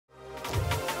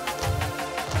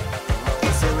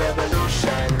it's a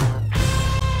revolution.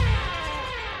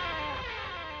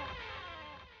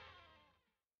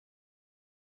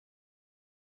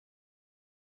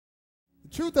 The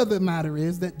truth of the matter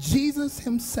is that Jesus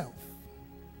himself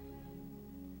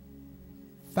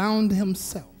found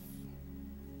himself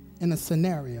in a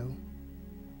scenario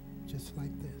just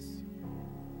like this.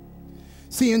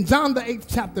 See, in John the 8th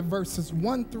chapter, verses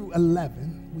 1 through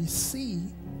 11, we see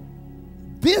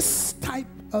this type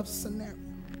of scenario.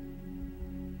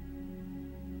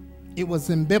 It was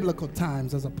in biblical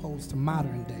times as opposed to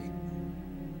modern day.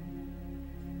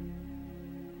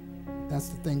 That's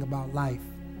the thing about life.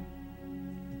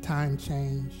 The time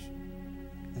change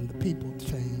and the people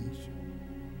change,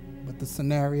 but the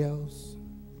scenarios,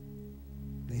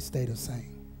 they stay the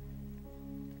same.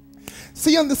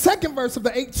 See, in the second verse of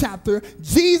the 8th chapter,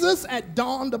 Jesus at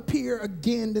dawn appeared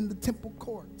again in the temple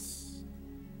courts,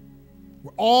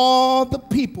 where all the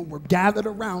people were gathered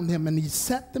around him, and he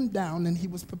sat them down, and he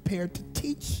was prepared to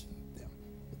teach them,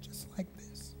 just like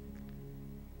this.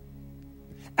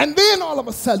 And then all of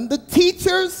a sudden, the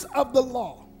teachers of the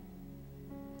law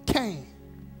came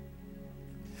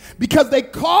because they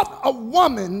caught a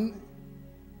woman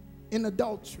in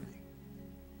adultery.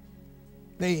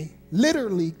 They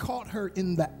literally caught her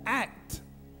in the act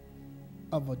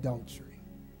of adultery.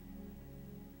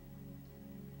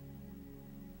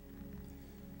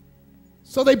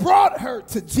 So they brought her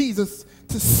to Jesus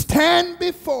to stand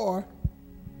before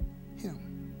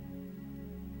him.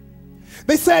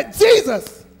 They said,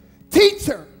 Jesus,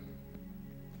 teacher,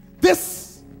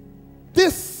 this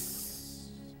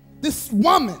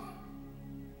woman,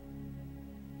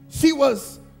 she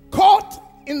was caught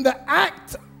in the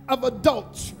act of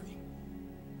adultery.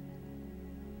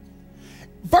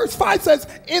 Verse 5 says,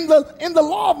 in the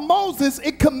law of Moses,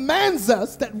 it commands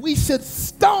us that we should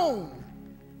stone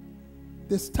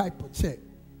this type of chick.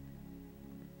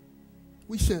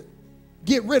 We should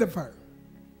get rid of her.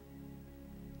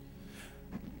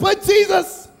 But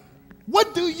Jesus,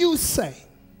 what do you say?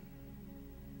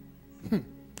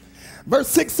 Verse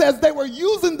 6 says they were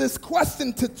using this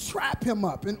question to trap him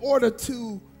up in order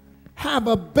to have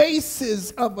a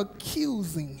basis of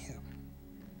accusing him.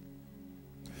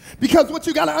 Because what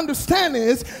you got to understand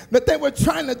is that they were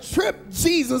trying to trip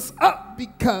Jesus up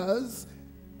because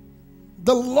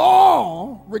the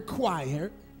law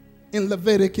required in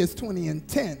Leviticus 20 and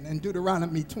 10 and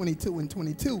Deuteronomy 22 and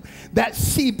 22 that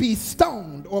she be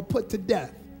stoned or put to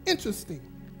death. Interesting.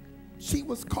 She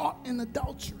was caught in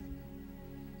adultery,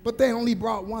 but they only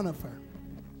brought one of her.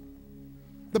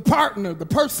 The partner, the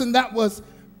person that was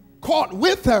caught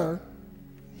with her,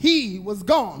 he was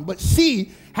gone, but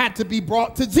she had to be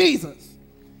brought to Jesus.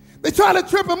 They try to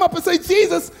trip him up and say,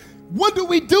 Jesus, what do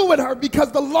we do with her?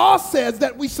 Because the law says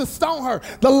that we should stone her.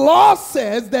 The law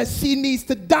says that she needs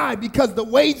to die because the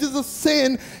wages of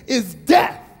sin is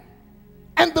death.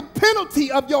 And the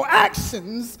penalty of your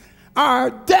actions are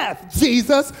death.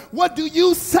 Jesus, what do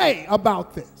you say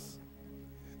about this?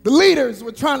 The leaders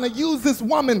were trying to use this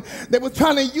woman. They were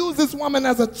trying to use this woman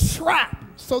as a trap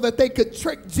so that they could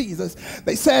trick Jesus.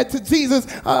 They said to Jesus,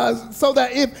 so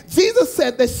that if Jesus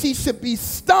said that she should be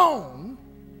stoned,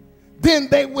 then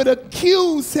they would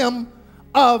accuse him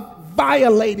of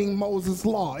violating Moses'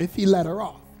 law if he let her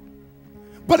off.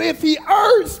 But if he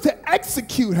urged to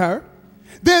execute her,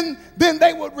 then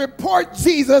they would report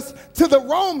Jesus to the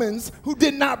Romans, who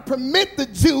did not permit the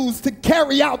Jews to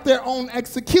carry out their own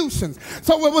executions.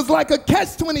 So it was like a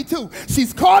catch-22.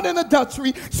 She's caught in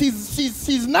adultery.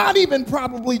 She's not even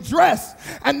probably dressed.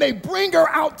 And they bring her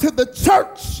out to the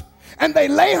church. And they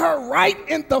lay her right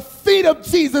in the feet of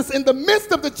Jesus in the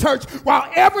midst of the church while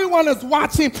everyone is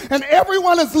watching and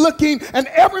everyone is looking and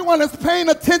everyone is paying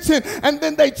attention. And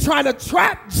then they try to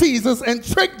trap Jesus and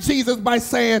trick Jesus by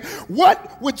saying,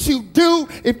 what would you do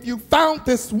if you found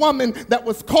this woman that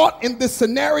was caught in this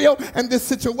scenario and this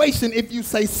situation? If you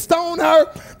say stone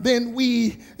her, then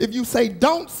if you say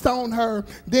don't stone her,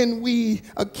 then we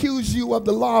accuse you of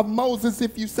the law of Moses.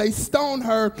 If you say stone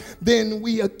her, then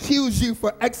we accuse you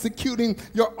for executing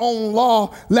your own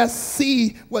law. Let's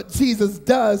see what Jesus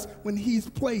does when he's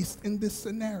placed in this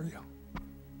scenario.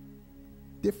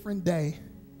 Different day,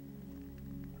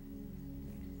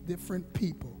 different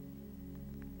people,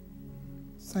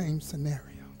 same scenario.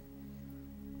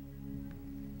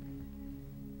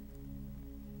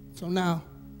 So now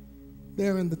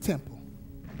they're in the temple.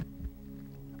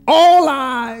 All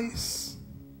eyes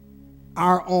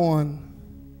are on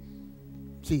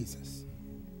Jesus.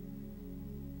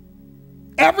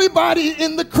 Everybody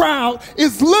in the crowd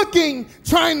is looking,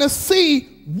 trying to see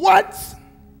what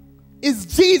is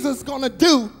Jesus going to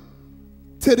do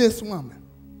to this woman.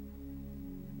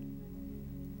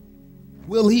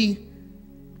 Will he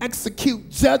execute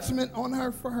judgment on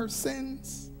her for her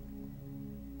sins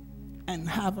and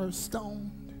have her stoned?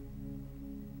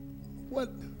 What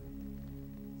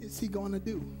is he going to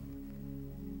do?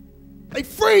 They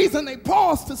freeze and they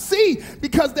pause to see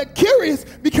because they're curious,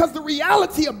 because the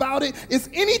reality about it is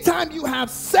anytime you have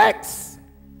sex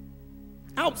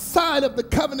outside of the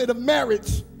covenant of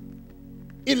marriage,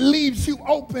 it leaves you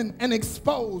open and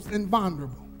exposed and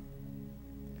vulnerable.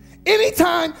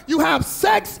 Anytime you have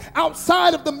sex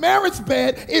outside of the marriage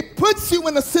bed, it puts you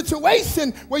in a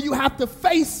situation where you have to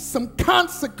face some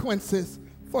consequences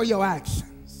for your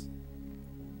actions.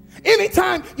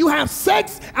 Anytime you have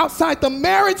sex outside the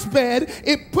marriage bed,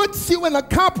 it puts you in a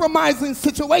compromising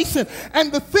situation.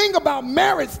 And the thing about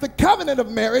marriage, the covenant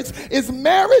of marriage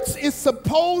is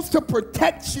supposed to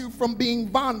protect you from being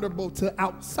vulnerable to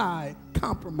outside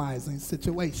compromising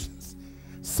situations.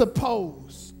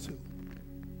 Supposed to.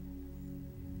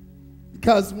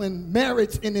 Because when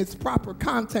marriage in its proper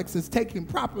context is taken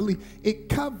properly, it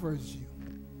covers you.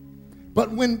 But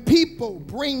when people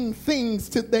bring things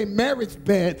to their marriage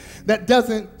bed that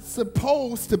doesn't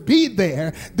supposed to be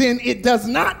there, then it does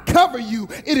not cover you,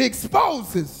 it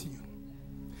exposes you.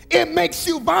 It makes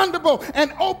you vulnerable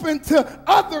and open to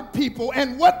other people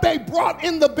and what they brought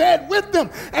in the bed with them.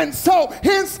 And so,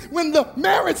 hence, when the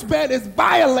marriage bed is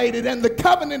violated and the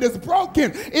covenant is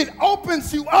broken, it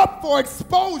opens you up for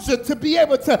exposure to be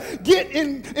able to get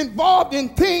involved in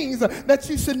things that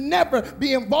you should never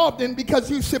be involved in, because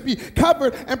you should be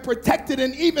covered and protected.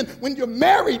 And even when you're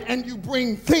married and you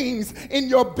bring things in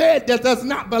your bed that does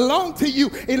not belong to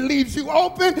you, it leaves you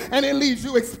open and it leaves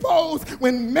you exposed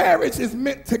when marriage is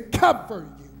meant to cover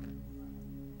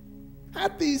you.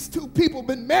 Had these two people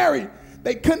been married,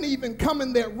 they couldn't even come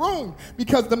in their room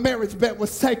because the marriage bed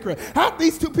was sacred. Had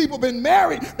these two people been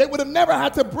married, they would have never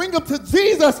had to bring them to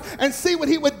Jesus and see what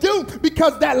he would do,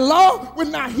 because that law would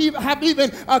not have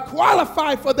even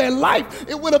qualified for their life.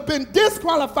 It would have been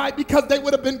disqualified because they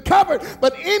would have been covered.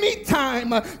 But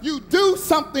anytime you do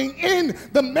something in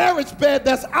the marriage bed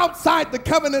that's outside the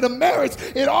covenant of marriage,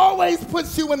 it always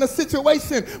puts you in a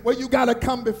situation where you got to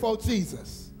come before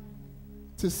Jesus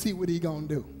to see what he gonna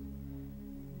do.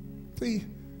 See,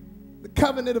 the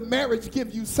covenant of marriage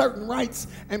gives you certain rights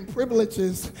and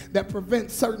privileges that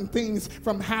prevent certain things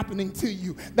from happening to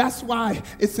you. That's why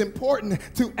it's important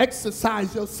to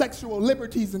exercise your sexual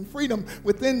liberties and freedom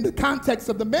within the context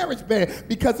of the marriage bed,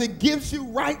 because it gives you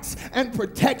rights and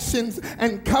protections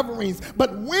and coverings.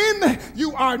 But when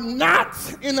you are not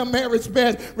in a marriage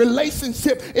bed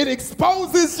relationship, it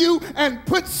exposes you and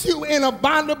puts you in a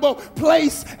vulnerable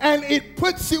place, and it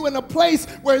puts you in a place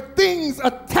where things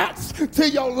attached to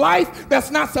your life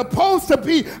that's not supposed to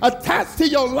be attached to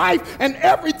your life. And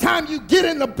every time you get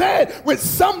in the bed with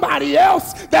somebody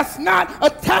else that's not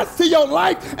attached to your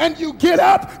life, and you get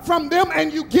up from them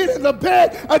and you get in the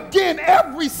bed again,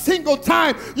 every single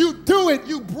time you do it,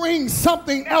 you bring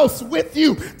something else with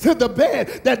you to the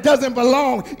bed that doesn't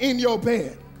belong in your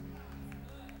bed.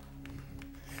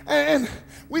 And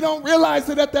we don't realize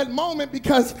it at that moment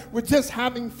because we're just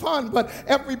having fun. But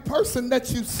every person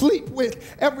that you sleep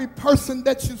with, you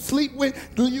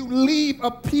leave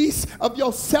a piece of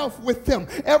yourself with them.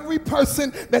 Every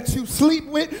person that you sleep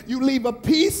with, you leave a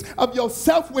piece of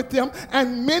yourself with them.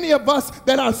 And many of us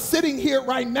that are sitting here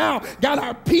right now got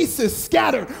our pieces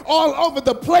scattered all over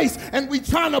the place, and we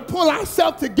trying to pull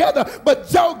ourselves together. But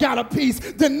Joe got a piece,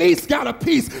 Denise got a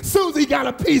piece, Susie got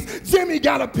a piece, Jimmy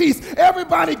got a piece,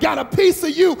 everybody got a piece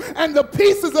of you, and the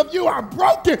pieces of you are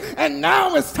broken. And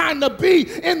now it's time to be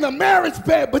in the marriage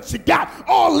bed, but you got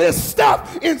all this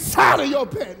stuff inside of your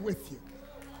bed with you.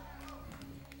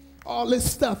 All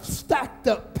this stuff stacked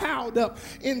up, piled up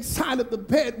inside of the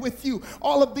bed with you.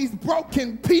 All of these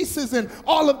broken pieces and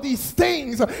all of these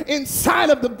things inside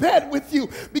of the bed with you.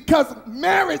 Because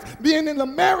marriage, being in the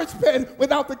marriage bed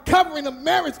without the covering of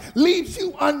marriage, leaves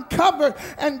you uncovered.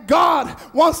 And God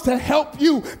wants to help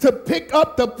you to pick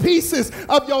up the pieces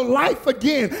of your life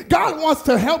again. God wants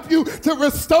to help you to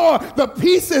restore the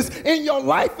pieces in your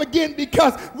life again,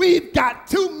 because we've got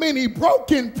too many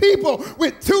broken people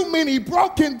with too many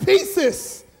broken pieces.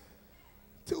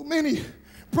 Too many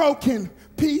broken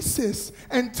pieces,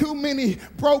 and too many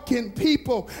broken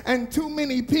people, and too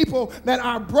many people that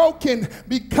are broken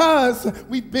because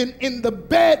we've been in the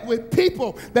bed with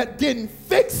people that didn't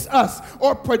fix us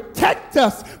or protect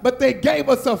us, but they gave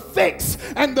us a fix,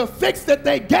 and the fix that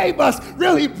they gave us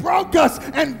really broke us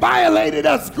and violated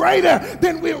us greater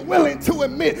than we're willing to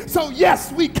admit. So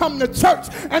yes, we come to church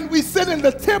and we sit in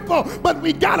the temple, but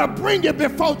we gotta bring it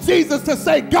before Jesus to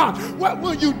say, God, what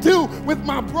will you do with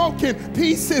my broken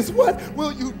pieces? What will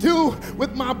will you do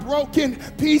with my broken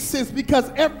pieces? Because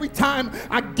every time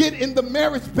I get in the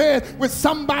marriage bed with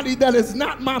somebody that is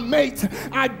not my mate,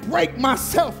 I break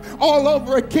myself all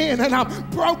over again, and I'm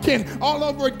broken all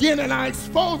over again, and I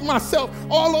expose myself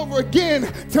all over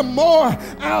again to more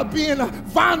being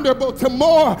vulnerable, to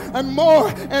more and more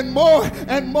and more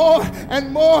and more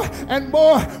and more and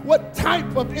more. What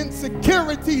type of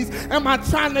insecurities am I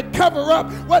trying to cover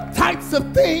up? What types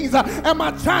of things am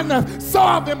I trying to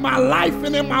solve in my life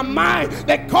and in my mind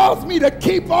that cause me to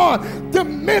keep on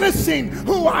diminishing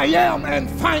who I am and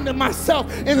finding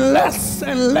myself in less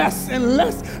and less and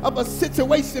less of a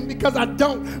situation because I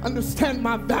don't understand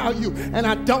my value, and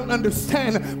I don't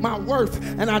understand my worth,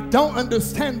 and I don't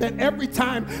understand that every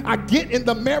time I get in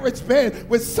the marriage bed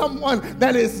with someone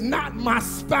that is not my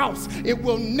spouse, it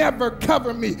will never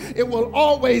cover me. It will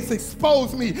always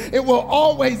expose me. It will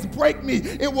always break me.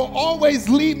 It will always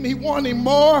leave me wanting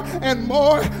more and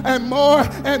more and more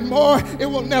and more. It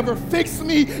will never fix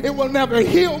me. It will never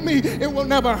heal me. It will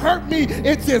never hurt me.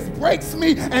 It just breaks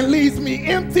me and leaves me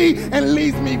empty and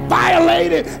leaves me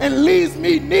violated and leaves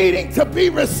me needing to be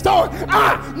restored.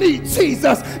 I need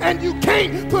Jesus, and you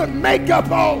can't put makeup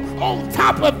on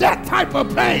top of that type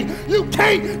of pain. You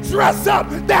can't dress up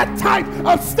that type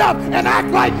of stuff and act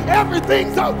like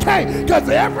everything's okay, because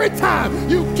every time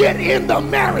you get in the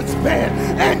marriage bed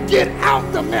and get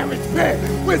out the marriage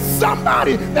bed with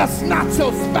somebody that's not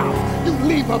your spouse, you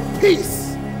leave a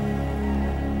piece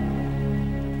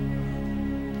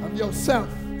of yourself